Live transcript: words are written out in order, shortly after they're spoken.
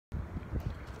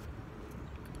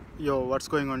Yo, what's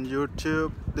going on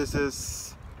YouTube? This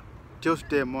is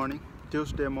Tuesday morning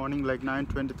like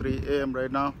 9:23 a.m.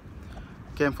 right now.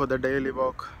 Came for the daily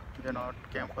walk,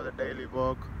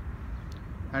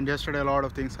 and yesterday a lot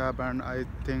of things happened. I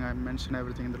think I mentioned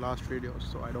everything in the last video,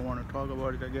 so I don't want to talk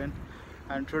about it again.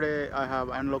 And today I have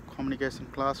analog communication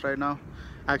class right now.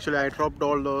 Actually, I dropped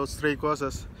all those 3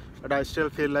 courses, but I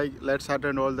still feel like let's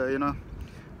attend all the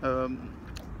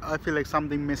I feel like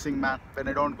something missing, man. When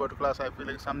I don't go to class, I feel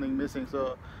like something missing.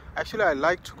 So actually I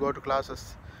like to go to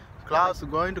classes.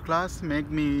 Going to class make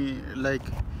me like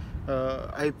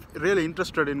I'm really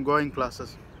interested in going to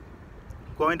classes.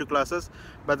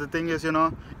 But the thing is,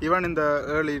 even in the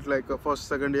early first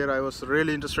second year, I was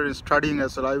really interested in studying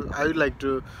as well. I like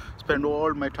to spend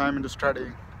all my time into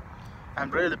studying.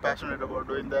 I'm really passionate about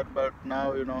doing that, but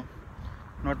now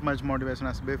not much motivation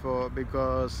as before,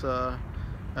 because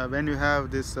when you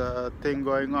have this thing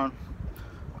going on,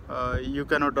 you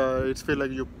cannot it's feel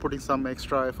like you're putting some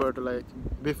extra effort. Like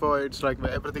before, it's like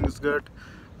everything is good,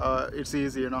 it's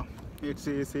easy, it's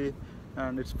easy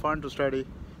and it's fun to study.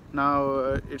 Now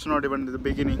it's not even the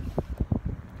beginning,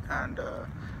 and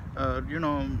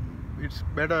it's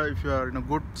better if you are in a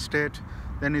good state,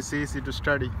 then it's easy to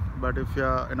study. But if you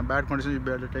are in a bad condition, you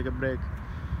better take a break.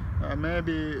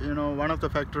 Maybe one of the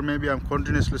factor, maybe I'm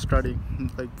continuously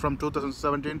studying. Like from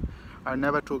 2017 I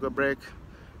never took a break,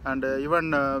 and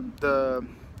even the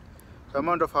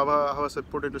amount of hours I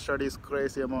put into study is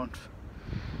crazy amount.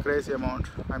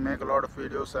 I make a lot of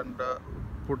videos and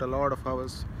put a lot of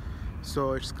hours,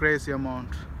 so it's crazy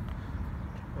amount.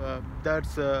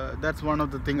 That's one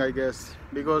of the thing, I guess,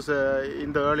 because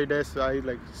in the early days I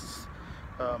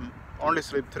only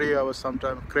sleep 3 hours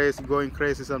sometimes, going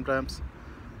crazy sometimes,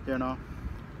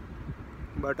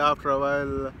 but after a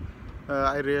while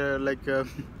I really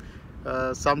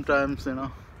sometimes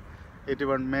it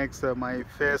even makes my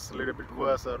face a little bit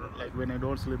worse, or like when I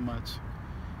don't sleep much.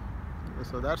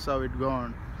 So that's how it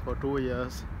gone for 2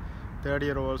 years. Third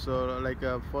year also,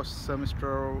 first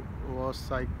semester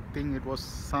was, I think it was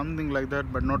something like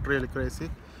that, but not really crazy.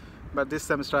 But this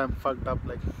semester I'm fucked up,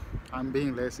 like I'm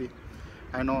being lazy,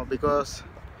 I know, because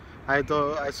I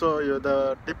saw you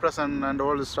the depression and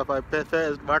all this stuff I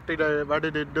faced. What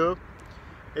did it do?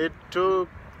 It took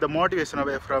the motivation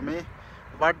away from me.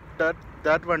 What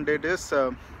that one did is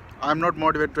I'm not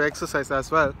motivated to exercise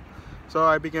as well. So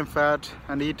I became fat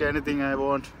and eat anything I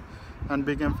want, and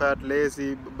became fat,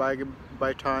 lazy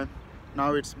by time.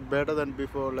 Now it's better than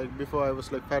before. Like before I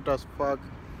was like fat as fuck.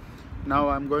 Now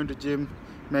I'm going to gym,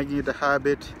 making it a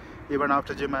habit. Even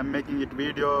after gym I'm making it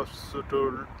videos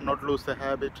to not lose the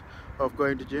habit of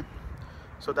going to gym.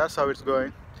 So that's how it's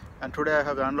going. And today I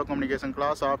have the analog communication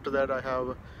class. After that I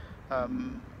have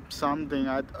something.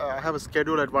 I have a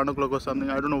schedule at 1 o'clock or something.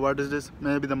 I don't know what is this.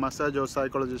 Maybe the massage or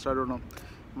psychologist, I don't know.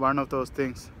 One of those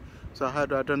things. So I had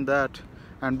to attend that.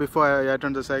 And before I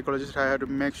attend the psychologist, I had to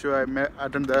make sure I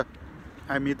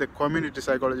meet the community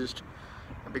psychologist,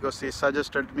 because she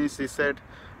suggested me. She said,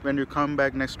 when you come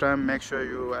back next time, make sure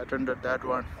you attended that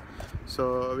one,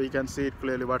 so we can see it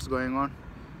clearly what's going on.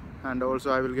 And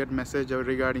also I will get message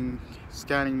regarding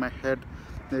scanning my head,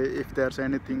 if there's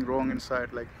anything wrong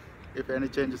inside, like if any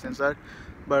changes inside.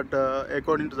 But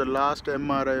according to the last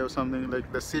MRI or something,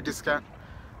 like the CT scan,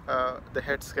 the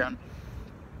head scan,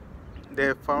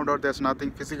 they found out there's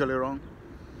nothing physically wrong.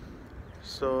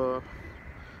 So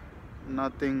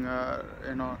nothing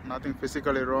nothing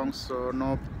physically wrong, so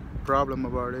no problem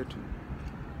about it.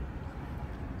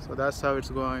 So that's how it's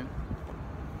going.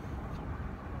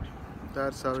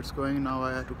 Now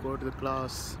I have to go to the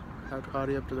class. I have to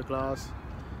hurry up to the class.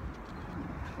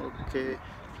 Okay.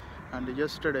 And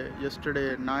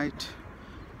yesterday night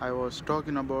I was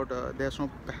talking about there's no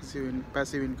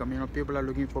passive income. People are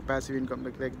looking for passive income,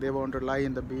 like they want to lie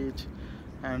in the beach,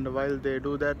 and while they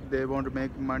do that, they want to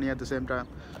make money at the same time.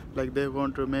 Like they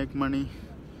want to make money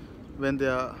when they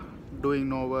are doing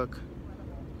no work.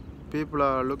 People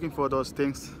are looking for those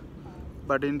things,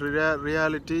 but in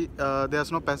reality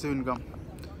there's no passive income.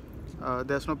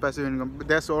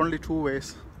 There's only 2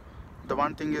 ways. The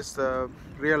one thing is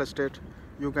real estate.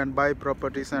 You can buy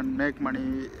properties and make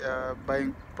money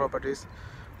buying properties,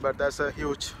 but that's a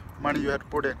huge money you have to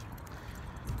put in.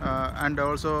 And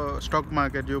also stock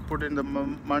market, you put in the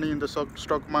money in the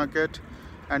stock market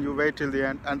and you wait till the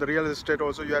end. And the real estate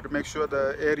also, you have to make sure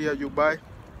the area you buy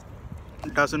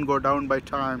doesn't go down by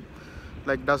time,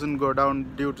 like doesn't go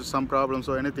down due to some problems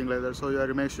or anything like that. So you have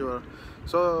to make sure.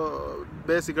 So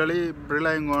basically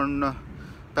relying on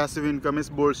passive income is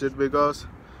bullshit, because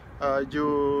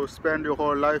you spend your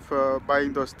whole life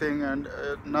buying those things, and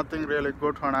nothing really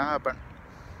good gonna happen.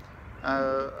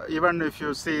 Even if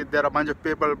you see, there are a bunch of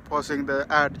people posting the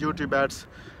YouTube ads,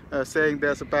 saying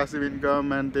there's a passive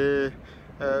income, and they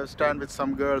stand with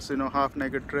some girls, half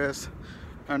naked dress,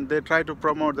 and they try to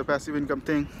promote the passive income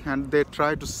thing, and they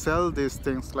try to sell these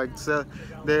things. Like,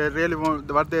 they really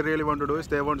want, what they really want to do is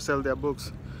they want to sell their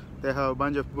books. They have a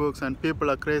bunch of books, and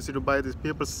people are crazy to buy these.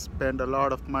 People spend a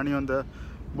lot of money on the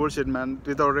bullshit, man,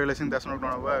 without realizing that's not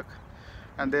going to work.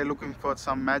 And they're looking for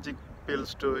some magic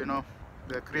pills to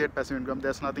they create passive income.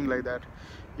 There's nothing like that.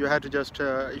 You have to just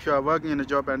if you are working in a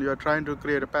job and you are trying to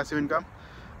create a passive income,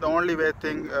 the only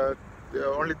thing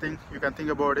you can think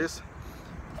about is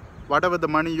whatever the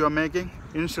money you are making,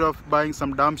 instead of buying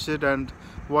some dumb shit and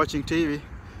watching TV,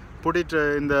 put it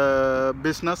in the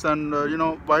business. And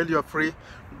while you are free,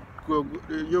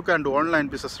 you can do online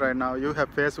business right now. You have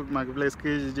Facebook Marketplace,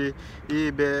 Kijiji,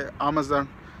 eBay, Amazon.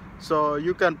 So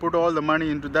you can put all the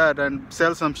money into that and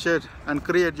sell some shit and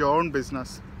create your own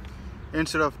business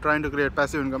instead of trying to create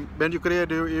passive income. When you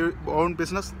create your own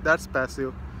business, that's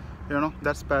passive.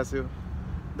 That's passive.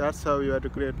 That's how you have to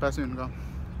create passive income.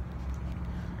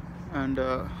 And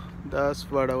that's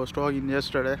what I was talking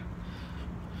yesterday.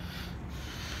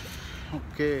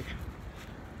 Okay,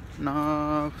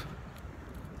 now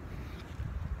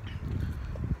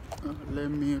let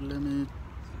me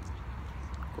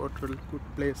go to a good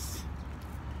place.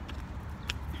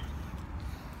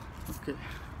 Okay,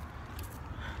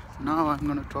 now I'm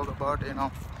going to talk about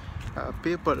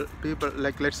people,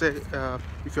 like, let's say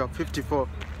if you are 54.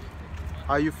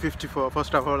 Are you 54?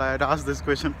 First of all, I had asked this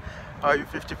question, are you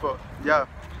 54? Yeah,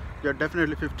 you're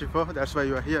definitely 54. That's why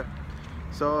you are here.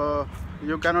 So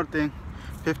you cannot think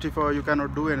 54 you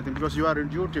cannot do anything, because you are in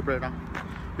YouTube right now.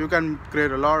 You can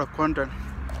create a lot of content,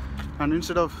 and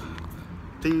instead of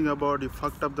thinking about you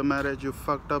fucked up the marriage, you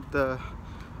fucked up the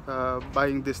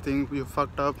buying this thing, you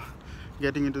fucked up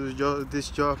getting into this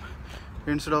job,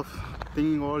 instead of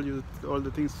thinking all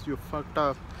the things you fucked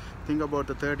up, think about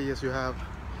the 30 years you have.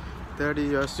 30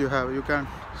 years you have. You can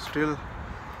still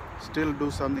do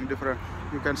something different.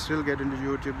 You can still get into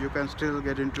YouTube, you can still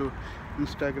get into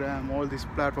Instagram, all these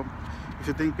platforms. If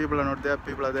you think people are not there,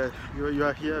 people are there. You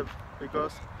are here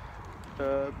because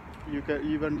you can,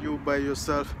 even you by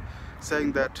yourself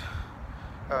saying that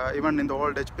even in the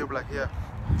old age people are here.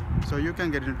 So you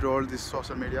can get into all these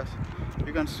social medias.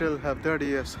 You can still have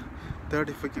 30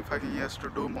 fucking years to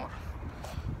do more.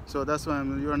 So that's why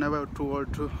you are never too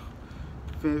old to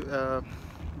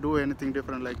do anything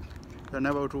different. Like, you're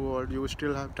never too old. You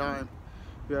still have time.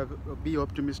 Be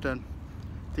optimistic and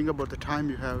think about the time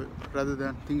you have, rather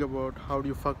than think about how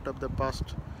you fucked up the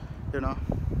past.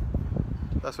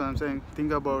 That's what I'm saying.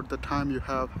 Think about the time you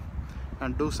have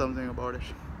and do something about it.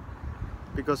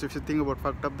 Because if you think about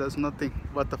fucked up, there's nothing.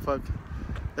 What the fuck?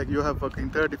 Like, you have fucking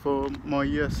 34 more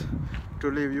years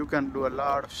to live. You can do a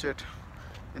lot of shit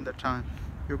in that time.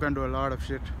 You can do a lot of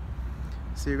shit.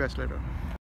 See you guys later.